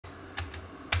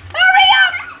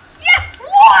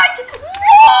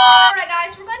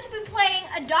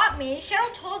Adopt Me.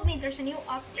 Cheryl told me there's a new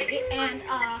update, and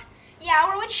yeah,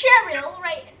 we're with Cheryl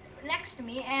right next to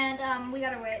me, and we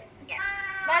gotta wait.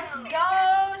 Let's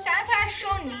go. Santa has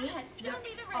shown me.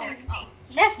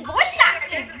 There's voice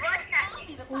acting.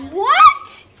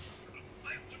 What?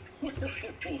 I wonder what kind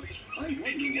of toys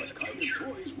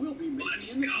we'll be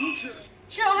making in the future.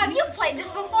 Cheryl, have you played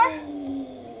this before?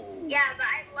 Yeah, but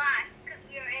I lost because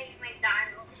we were in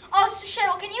McDonald's. Oh, so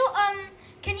Cheryl, can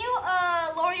you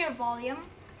lower your volume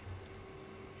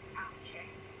Oh, sure.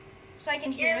 so I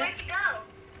can hear Where'd it? you go?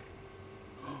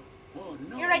 Oh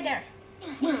no. You're right there.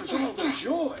 Where's all the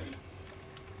joy?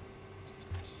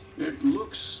 It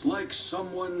looks like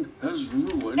someone has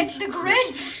ruined It's the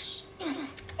Grinch. Christmas.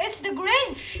 It's the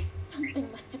Grinch. Something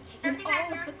must have taken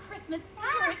all of the Christmas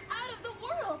spirit out of the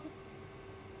world.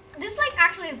 This is like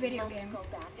actually a video game. Go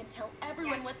back and tell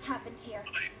everyone what's happened here.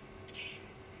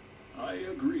 I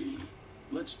agree.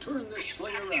 Let's turn this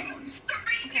sleigh around.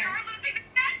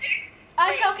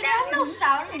 So can you have no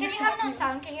sound? Can you have no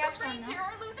sound? Can you have sound now? Reindeer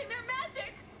are losing their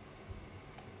magic.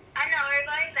 I know, we're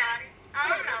going down. I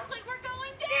don't know. Looks like we're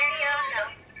going down. Daddy, I don't know.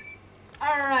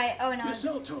 All right. Oh no.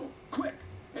 Mistletoe, quick!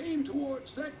 Aim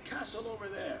towards that castle over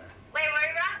there. Wait,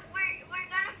 we're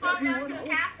gonna fall down to a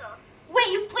castle. Wait,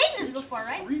 you've played this It's before,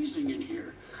 right? freezing in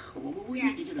here. We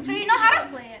need to get a So you move know how to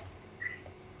on. play it.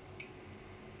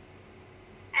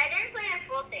 I didn't play the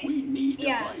full thing. We need to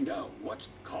Yeah. find out what's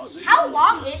causing How all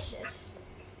long this. is this?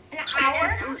 An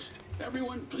hour? First,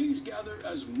 everyone please gather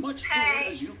as much Hey.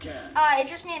 food as you can. It's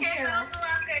just me and Here's Cheryl. all the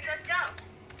lockers. Let's go.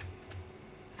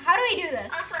 How do we do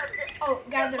this? Also, Oh,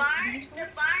 gather the bar these foods.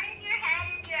 in your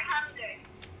head is your hunger.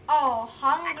 Oh, I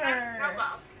found hunger.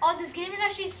 snowballs. Oh, this game is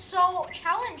actually so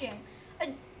challenging.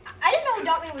 I didn't know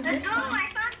Adopt Me was Let's this go. fun. I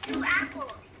found 2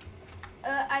 apples.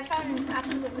 I found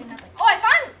absolutely nothing. Oh, I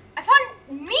found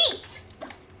meat.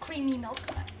 Creamy milk.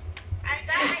 I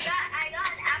got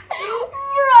an apple.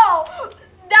 Bro,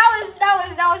 that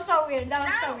was so weird. That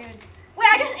was so weird. Wait,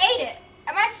 I just ate it.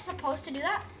 Am I supposed to do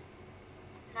that?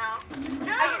 No.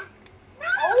 No. I- No.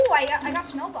 Oh, I got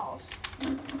snowballs.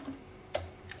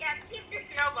 Yeah, keep the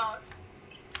snowballs.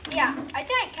 Yeah, I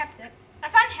think I kept it. I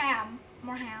found ham.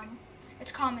 More ham.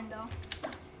 It's common though.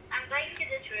 I'm going to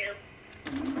this room.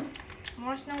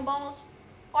 More snowballs.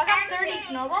 Oh, I got 30 Empty.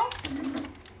 snowballs. This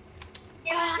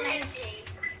Oh, is nice.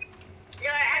 empty.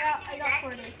 There are I everything got is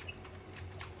 40. empty.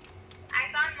 I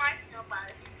found more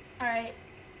snowballs. All right.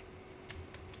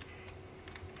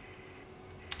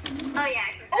 Oh yeah. I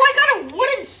forgot. Oh, I got a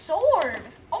wooden sword.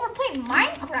 Oh, we're playing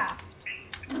Minecraft.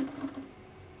 I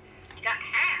got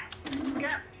ham. Go.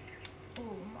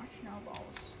 Oh, more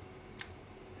snowballs.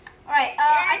 All right.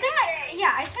 I think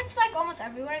I searched like almost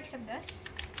everywhere except this.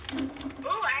 Ooh,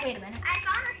 Wait a minute. I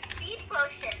found a speed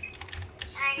potion.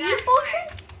 Speed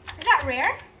potion? Is that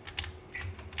rare?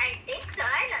 I think so.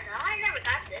 I don't know. I never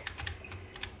got this.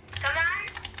 Come on,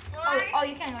 boy. Oh,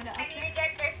 you can't go to. I need Okay. to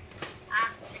get this.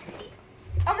 Empty.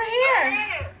 Over here.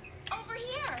 There. Over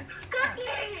here.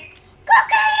 Cookies.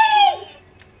 Cookies.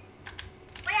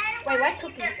 Wait, I don't Wait, want what to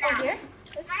eat cookies? them Oh, now. here.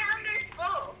 This? My hunger's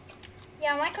full.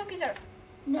 Yeah, my cookies are.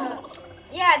 No.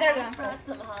 Yeah, they're I gone. brought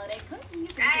some holiday cookies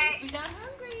in Alright. case we got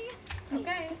hungry. Please,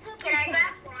 Okay. help Can I yourself.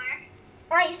 grab more?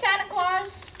 All right, Santa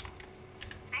Claus.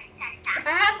 I Santa.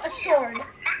 I have a sword.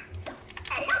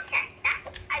 Hello, Santa.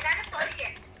 I got a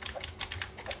potion.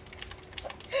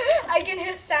 I can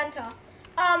hit Santa.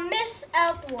 Miss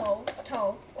Eltwo,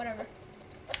 toe, whatever.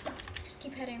 Just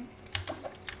keep hitting.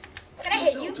 Can I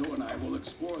hit you? Mistletoe and I will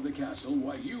explore the castle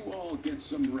while you all get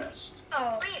some rest. Oh,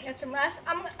 Oh, sleep. get some rest.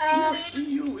 We'll see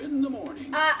you in the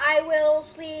morning. I will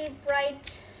sleep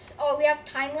right. Oh, we have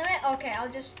time limit. Okay, I'll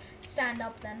just stand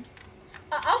up then.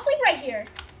 I'll sleep right here,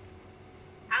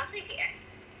 I'll sleep here.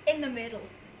 in the middle,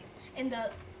 in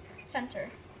the center.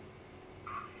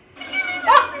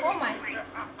 Oh my!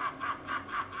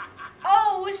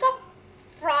 Oh, what's up,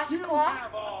 You Frostclaw?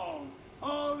 have all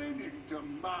fallen into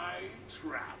my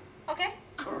trap. Okay.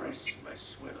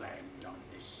 Christmas will end on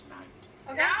this night.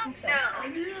 Okay. I think so. No.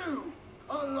 And you,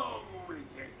 along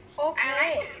with it. I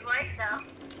Okay. like his voice though.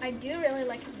 I do really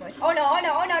like his voice. Oh no! Oh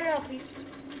no! Oh no! No! Please!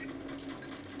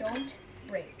 Don't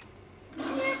break.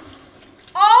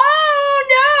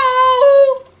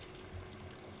 Oh no!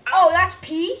 Oh, that's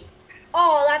pee.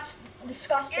 Oh, that's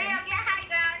disgusting. Yeah, get high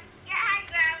ground. Get high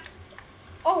ground.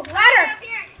 Oh, Get ladder. up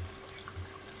here.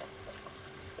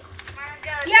 Come on, let's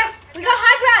go. Yes, we got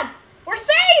high ground. We're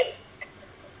safe.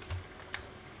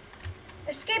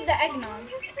 Escape the eggnog.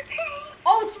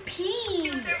 Oh, it's pee.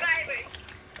 Two survivors.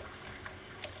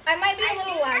 I might be a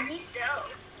little laggy.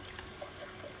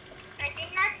 I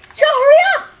think that's Joe, hurry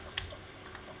up!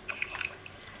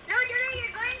 no, Dylan,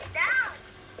 you're going down.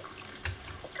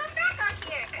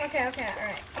 Okay,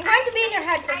 alright. I'm going to be in your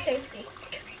head for safety.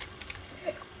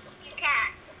 You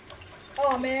can't.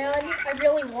 Oh man, I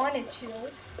really wanted to.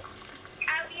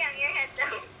 I'll be on your head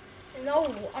though.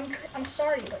 No, I'm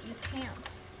sorry, but you can't.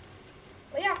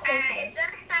 Look how close it It's is.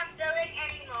 gonna stop filling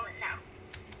any moment now.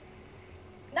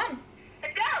 Done.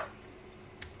 Let's go.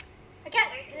 I can't.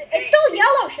 It's still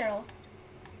yellow, Cheryl.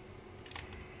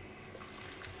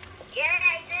 Yeah,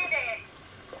 I did it.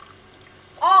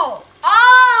 Oh!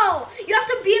 You have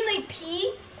to be in like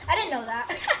P? I didn't know that.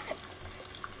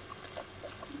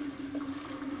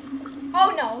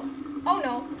 Oh no.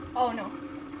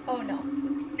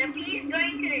 The P's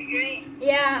going to the drain.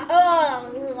 Yeah.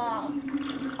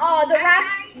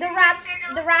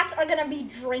 The rats are gonna be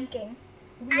drinking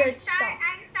weird stuff.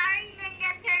 I'm sorry,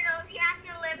 Ninja Turtles. You have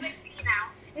to live with P now.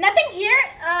 Nothing here.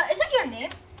 Is that your name?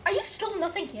 Are you still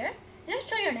nothing here? Is that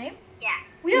still your name? Yeah.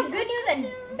 We have good news and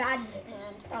bad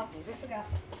news. Oh, I forgot.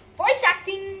 Voice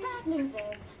acting. Bad news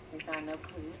is we found no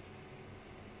clues.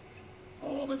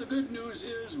 Oh, but the good news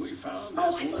is we found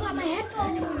Oh, this I forgot one my note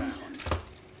hanging headphones. around.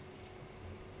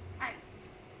 Hey,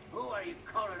 who are you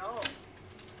calling home?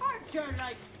 Aren't you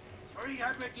like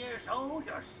 300 years old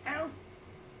yourself?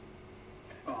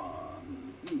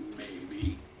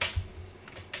 Maybe.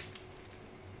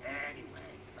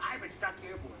 Anyway, I've been stuck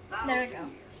here for 1,000 There we go. years.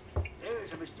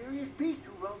 There's a mysterious beast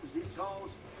who roams these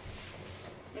halls.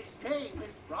 His name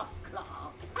is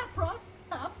Frostclaw. A frost,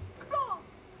 a claw.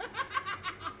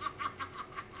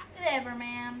 Whatever,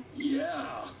 man.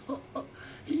 Yeah,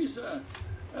 he's a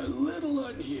little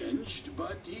unhinged,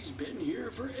 but he's been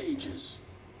here for ages.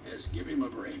 Let's give him a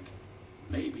break.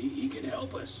 Maybe he can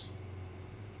help us.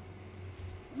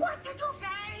 What did you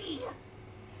say?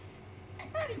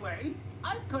 Anyway,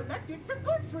 I've collected some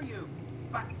goods for you,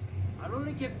 but I'll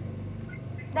only give...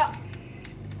 Bro,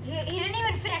 he didn't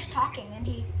even finish talking and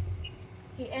he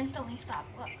instantly stopped.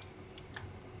 What?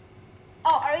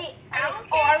 Oh, are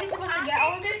we supposed to get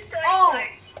all of this?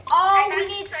 We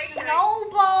need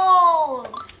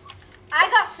snowballs. I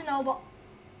got snowball.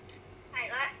 I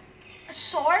got. A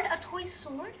sword? A toy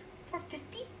sword? For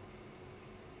 50?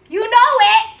 You know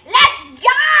it! Let's go!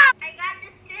 I got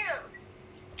this too.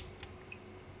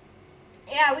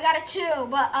 Yeah, we got it too,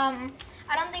 but I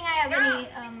don't think I have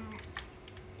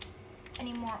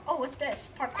any more. Oh, what's this?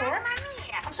 Parkour? Mamma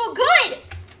mia. I'm so good!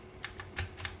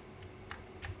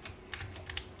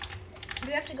 Do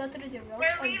we have to go through the ropes?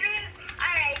 We're leaving.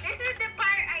 Alright, this is the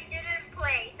part I didn't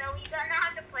play, so we don't know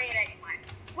how to play it anymore.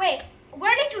 Wait,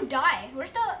 where did you die?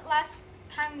 Where's the last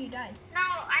time you died? No,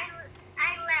 I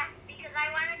left because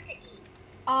I wanted to eat.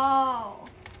 Oh.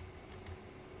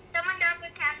 Someone dropped a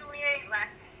candelier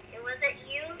last night. It wasn't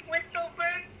you,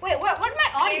 Whistlebird. Wait, where'd my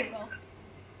audio go?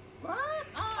 What?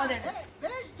 Oh, there it is.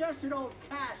 There's just an old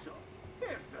castle.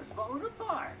 It's just falling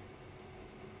apart.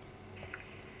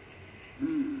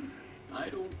 I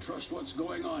don't trust what's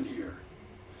going on here.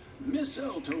 Miss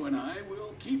Elto and I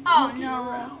will keep Oh, looking no.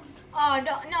 around. Oh,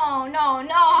 no. We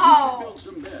should build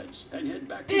some beds and head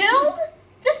back to Build?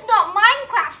 This is not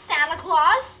Minecraft, Santa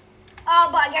Claus.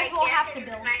 But I guess we'll guess have to it's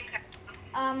build.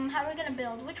 Minecraft. How are we gonna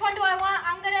build? Which one do I want?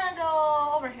 I'm gonna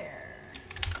go over here.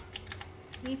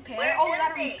 Repair. We're We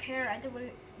gotta building. repair. I think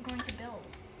we're going to build.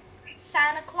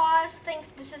 Santa Claus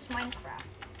thinks this is Minecraft.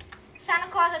 Santa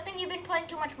Claus, I think you've been playing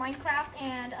too much Minecraft,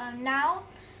 and now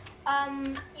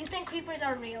you think creepers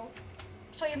are real,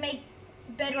 so you make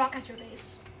bedrock as your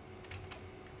base.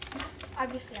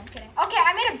 Obviously, I'm kidding. Okay,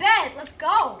 I made a bed. Let's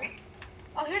go.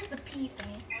 Oh, here's the P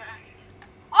thing.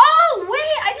 Oh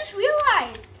wait, I just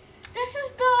realized this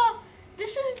is the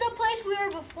place we were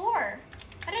before.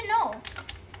 I didn't know.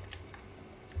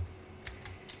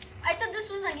 I thought this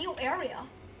was a new area.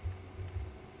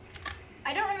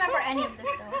 I don't remember any of this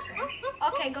though. So.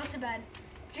 Okay, go to bed.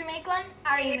 Did you make one?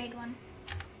 I already made one.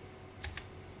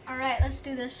 All right, let's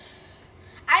do this.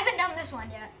 I haven't done this one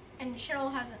yet, and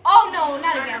Cheryl hasn't. Oh no,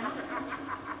 not again.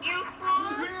 You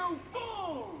fools! You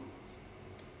fools!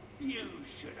 You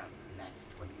should have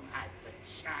left when you had the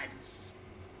chance.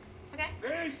 Okay.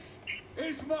 This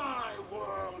is my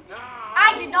world now.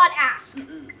 I did not ask.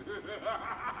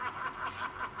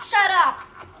 Shut up.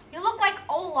 You look like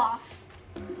Olaf.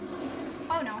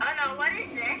 Oh no. Oh no, what is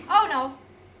this? Oh no.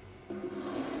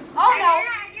 Oh no.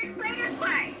 I didn't play this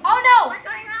part. Oh no. What's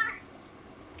going on?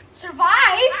 Survive?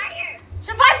 Fire!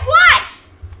 Survive what?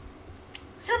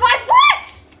 Survive what?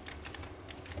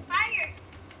 Fire!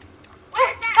 What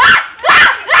is Ah! that?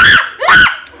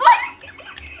 What?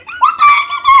 What the heck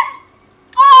is this?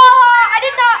 Oh, I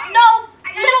did not know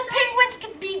little penguins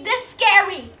could be this scary.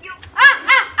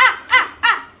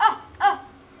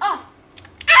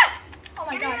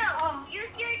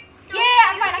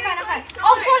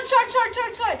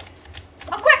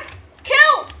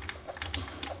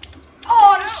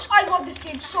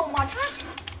 watch.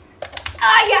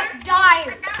 Ah, yes, die.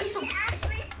 Adopt He's so... Me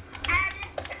actually added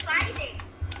fighting.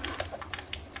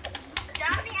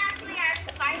 Adopt Me actually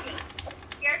added fighting.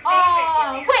 Your favorite.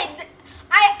 Oh, Julia. wait.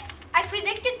 I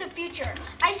predicted the future.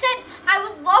 I said I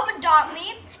would love Adopt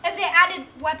Me if they added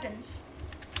weapons.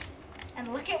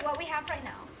 And look at what we have right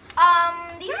now.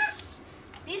 These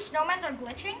snowmans are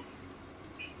glitching.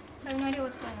 So I have no idea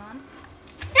what's going on.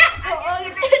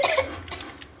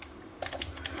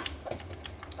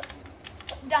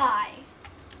 Die.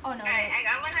 Oh no. Alright, I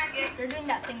got 100. They're doing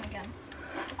that thing again.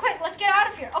 Quick, let's get out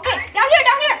of here. Okay, down here,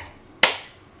 down here.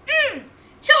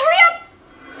 So hurry up.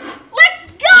 Let's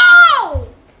go.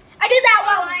 I did that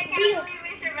while I can't being believe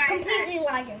we survived completely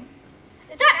lagging.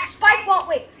 Is that spike wall?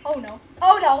 Wait. Oh no.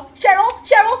 Oh no. Cheryl.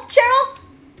 Cheryl. Cheryl.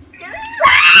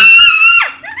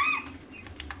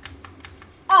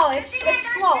 Oh, it's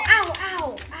slow. Ow,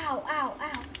 ow, ow, ow,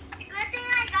 ow. Good thing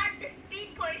I got the speed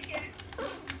potion.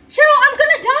 Cheryl, I'm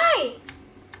gonna die.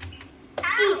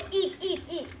 How? Eat.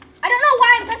 I don't know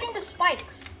why I'm touching the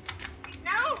spikes.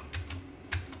 No.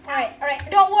 Alright.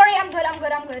 Don't worry, I'm good.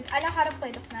 I know how to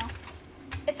play this now.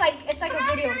 It's like a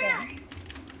video game.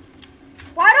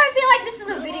 Why do I feel like this is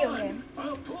a video game?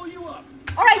 I'll pull you up.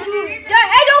 Alright, dude.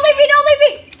 Hey, don't leave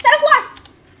me. Santa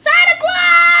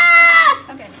Claus.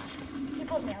 Okay, he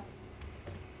pulled me up.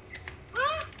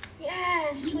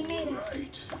 Yes, we made it.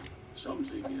 Right.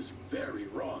 Something is very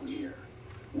wrong here.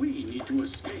 We need to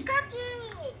escape.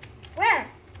 Cookie. Where?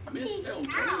 Miss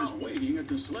Elton is waiting at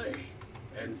the sleigh,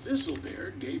 and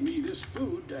Thistlebeard gave me this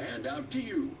food to hand out to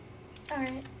you.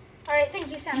 Alright,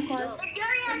 thank you, Santa Eat Claus. up, The and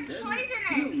durian's then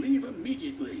poisonous. we'll leave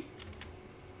immediately.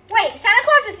 Wait, Santa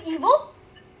Claus is evil?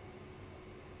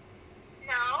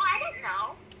 No, I don't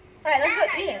know. Alright, let's go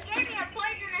Santa, eat you it. gave me a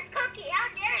poisonous cookie. How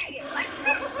dare you?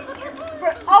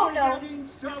 Oh no. Getting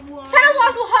someone. Santa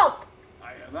Claus will help.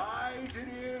 I have eyes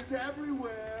and ears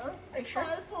everywhere. Are you sure?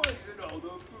 I poisoned all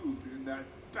the food in that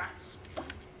basket.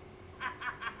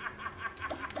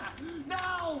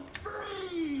 Now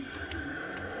freeze!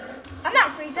 I'm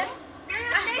not freezing. No,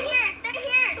 stay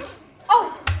here.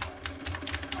 Oh.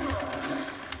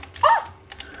 Oh.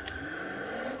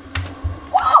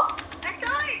 Whoa. A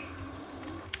sword.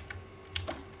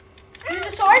 Use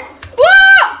the sword.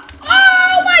 Whoa.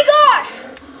 Oh my gosh.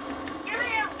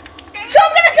 Julia, stay So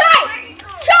I'm gonna die. Party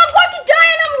school. So I'm going to die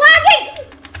and I'm lagging.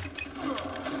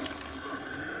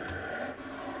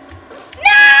 No.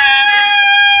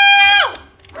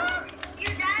 You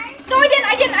died? No, I didn't.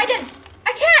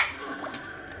 I can't.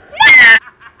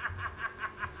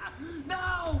 No.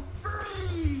 Now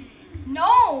freeze!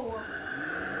 No.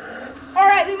 All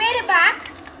right, we made it back.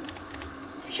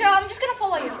 Cheryl, I'm just gonna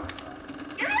follow you.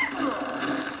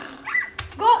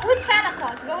 Go with Santa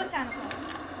Claus.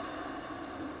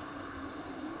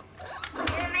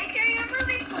 Yeah, make sure you're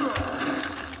moving.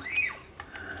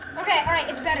 Okay, all right,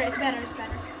 it's better.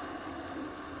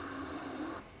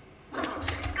 Come on.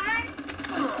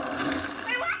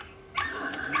 Wait, what? No,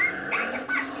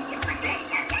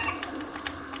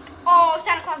 Oh,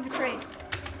 Santa Claus betrayed.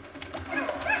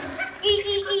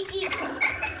 Eat.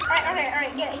 All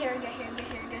right, get here.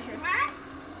 What?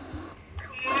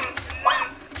 Come on.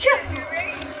 Sure. You're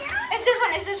ready to be out? It's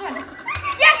this one.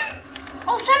 Yes!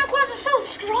 Oh, Santa Claus is so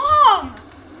strong.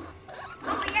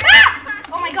 Oh, yeah. Ah!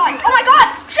 Oh my god.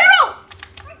 Cheryl!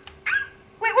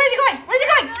 Wait, where's he going? Wait, we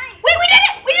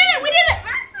did it!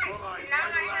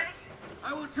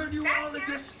 I will turn you all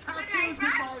into statues with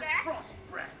my frost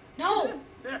breath. No.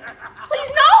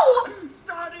 Please, no!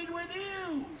 Starting with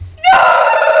you.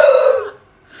 No!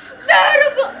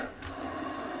 Santa Claus!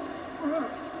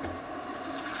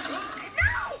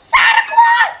 Santa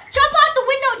Claus! Jump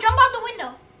out the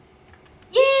window.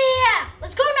 Yeah!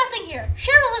 Let's go, nothing here.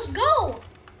 Cheryl, let's go.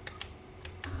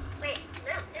 Wait,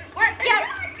 little Timmy. Where? Yeah.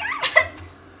 Let's go.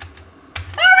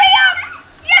 Hurry up!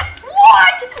 Yeah!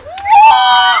 What?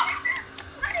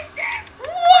 What is this?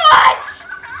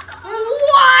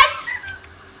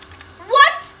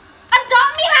 What?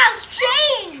 Adopt Me has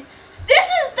changed. This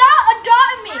is not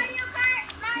Adopt Me. Mario Kart.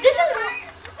 This is-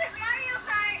 This is Mario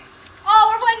Kart. Oh,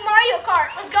 we're playing Mario Kart.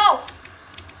 Let's go.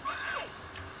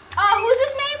 Who's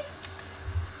his name?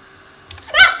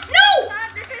 Ah, no!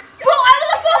 This is Bro, I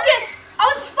was a focus. I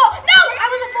was a focus.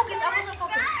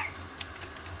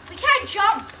 We can't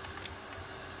jump.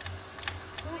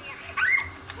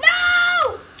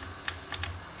 No!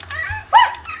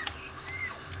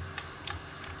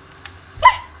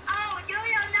 Oh,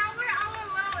 Julio, now we're all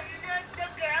alone. The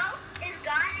girl is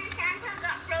gone and Santa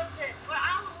got frozen. We're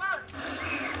all alone.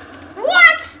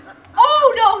 What?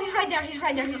 Oh no, he's right there.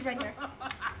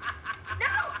 No,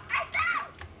 I fell.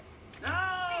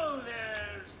 Now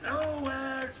there's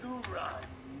nowhere to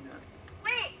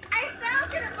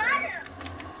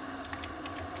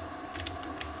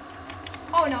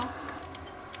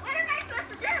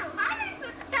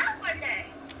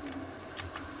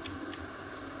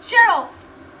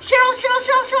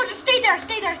there,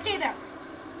 stay there, stay there.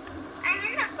 I'm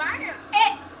in the bottom.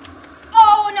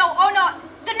 Oh no.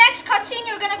 The next cutscene,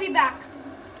 you're gonna be back.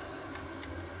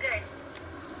 Good.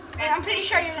 I'm pretty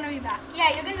sure you're gonna be back.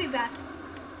 Yeah, you're gonna be back.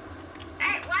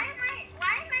 Why am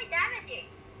I damaging?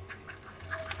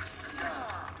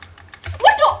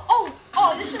 What the?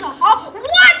 Oh, this is a hop.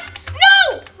 What?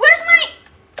 No! Where's my?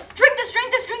 Drink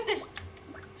this.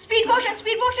 Speed potion.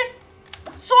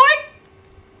 Sword.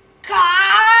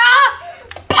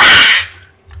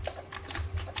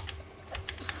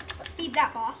 Beat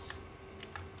that, boss.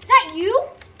 Is that you?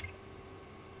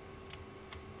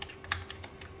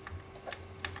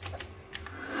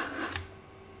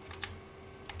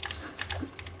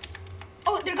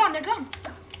 Oh, they're gone.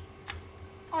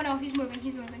 Oh no, he's moving.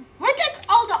 Where did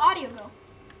all the audio go?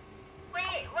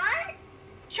 Wait, what?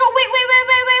 Show, wait.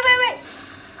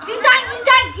 He's dying.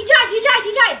 He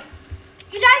died.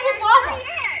 He died with lava.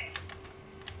 Here.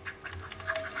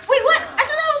 Wait, what? I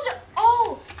thought that was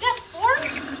he has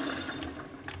forks?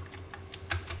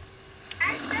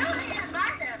 I'm still in the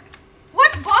bottom.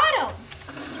 What bottom?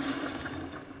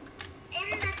 In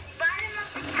the bottom of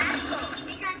the castle.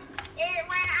 Because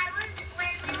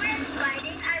when we were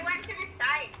sliding, I went to the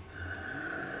side.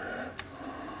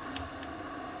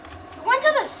 You went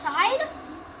to the side?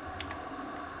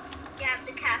 Yeah, of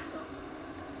the castle.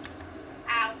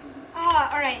 Ow.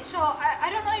 Alright, so I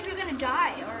don't know if you're gonna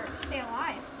die or stay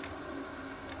alive.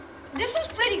 This is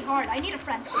pretty hard. I need a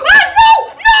friend. Ah,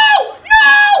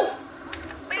 no!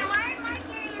 Wait, why am I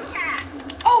getting attacked?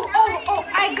 Oh,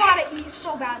 I got it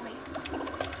so badly.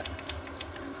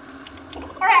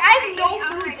 Alright, I have no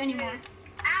food anymore.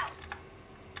 Ow.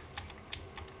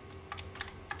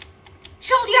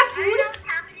 Cheryl, do you have I don't know food? what's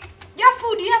happening. Do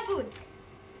you have food?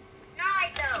 No,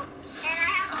 I don't. And I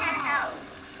have 10 health.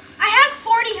 I have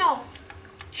 40 health.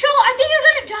 Cheryl, I think you're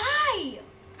gonna die.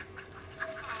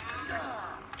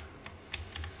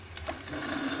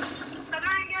 Come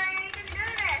on, Julia, you can do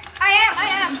this. I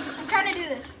am. I'm trying to do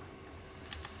this.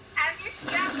 I'm just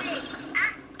jumping.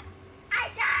 I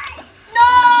died.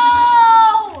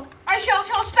 No! Alright, Cheryl,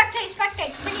 spectate.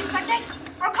 Can you spectate?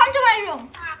 Or come to my room.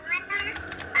 Oh, man.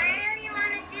 I really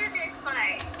want to do this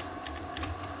part.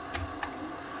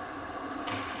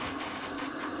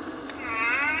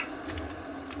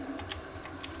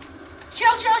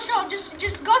 Cheryl,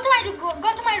 just go to my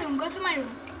room. Go to my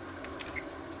room.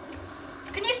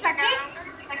 Can you spectate?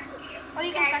 Oh,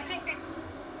 you can spectate?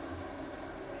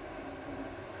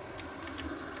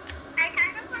 I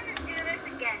kind of want to do this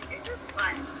again. This is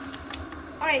fun.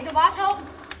 Alright, the boss health.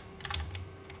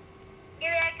 Yeah,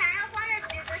 I kind of want to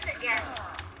do this again.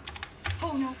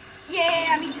 Oh no.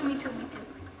 Yeah, me too.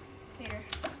 Later.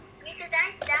 Because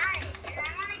I died. And I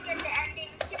want to get the ending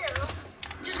too.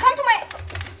 Just come to my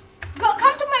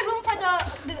room for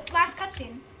the last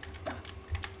cutscene.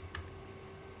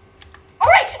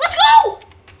 Alright, let's go!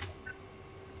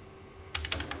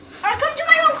 Alright, come to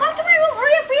my room.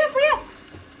 Hurry up.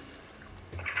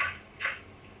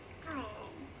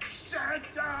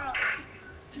 Santa!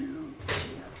 You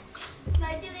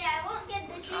But Julie, I won't get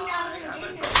the 3,000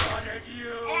 haven't dinner. wanted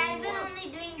you. And I've been only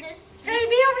doing this. Hey,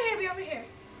 be over here.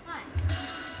 Fun.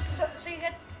 So you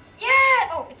get,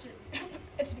 yeah. Oh,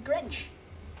 it's the Grinch.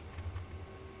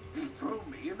 He threw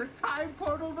me in the time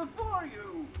portal before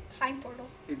you. Time portal.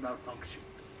 It malfunctioned,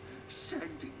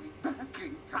 sending me back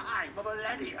in time a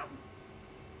millennium.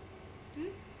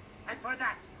 And for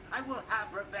that, I will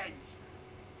have revenge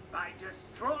by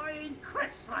destroying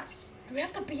Christmas. Do we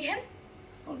have to beat him?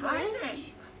 For my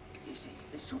name, you see,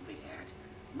 this will be it.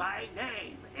 My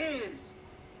name is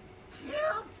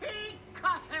Guilty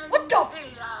Cotton What the?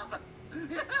 Caleb.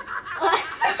 What?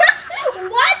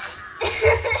 What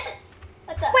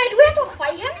the? Wait, do we have to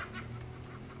fight him?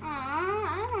 Aw,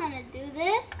 I don't want to do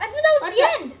this. I thought that was What the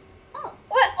the- end. Oh.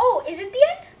 What? Oh, is it the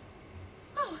end?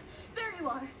 Oh, there you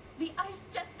are. The ice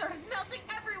just started melting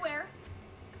everywhere.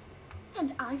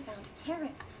 And I found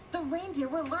carrots. The reindeer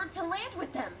were lured to land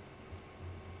with them.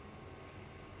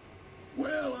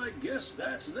 Well, I guess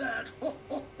that's that. Ho,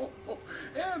 ho, ho, ho.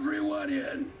 Everyone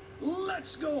in.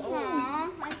 Let's go home. Aw,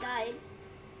 I died.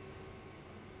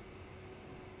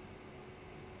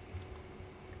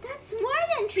 That's more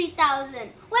than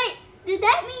 3,000. Wait, did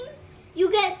that mean you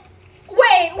get...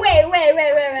 Wait.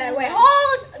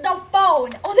 Hold the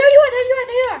phone. Oh, there you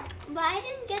are. But I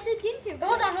didn't get the gingerbread.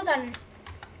 Hold on.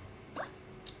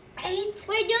 8.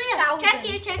 Wait, Julia,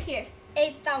 1,000. check here.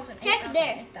 8,000. Check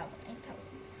there. 8,000.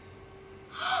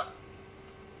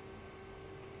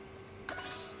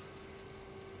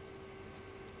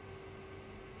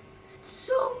 That's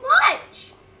so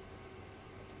much.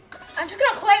 I'm just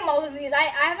gonna claim all of these. I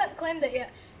haven't claimed it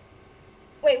yet.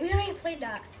 Wait, we already played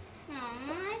that.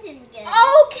 I didn't get it.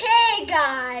 Okay,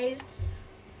 guys.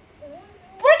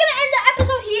 We're going to end the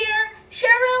episode here.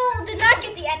 Cheryl did not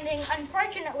get the ending,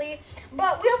 unfortunately.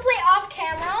 But we'll play off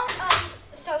camera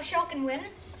so Cheryl can win.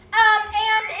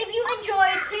 And if you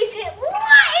enjoyed, please hit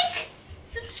like,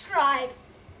 subscribe,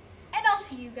 and I'll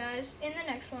see you guys in the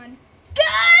next one.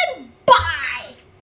 Goodbye!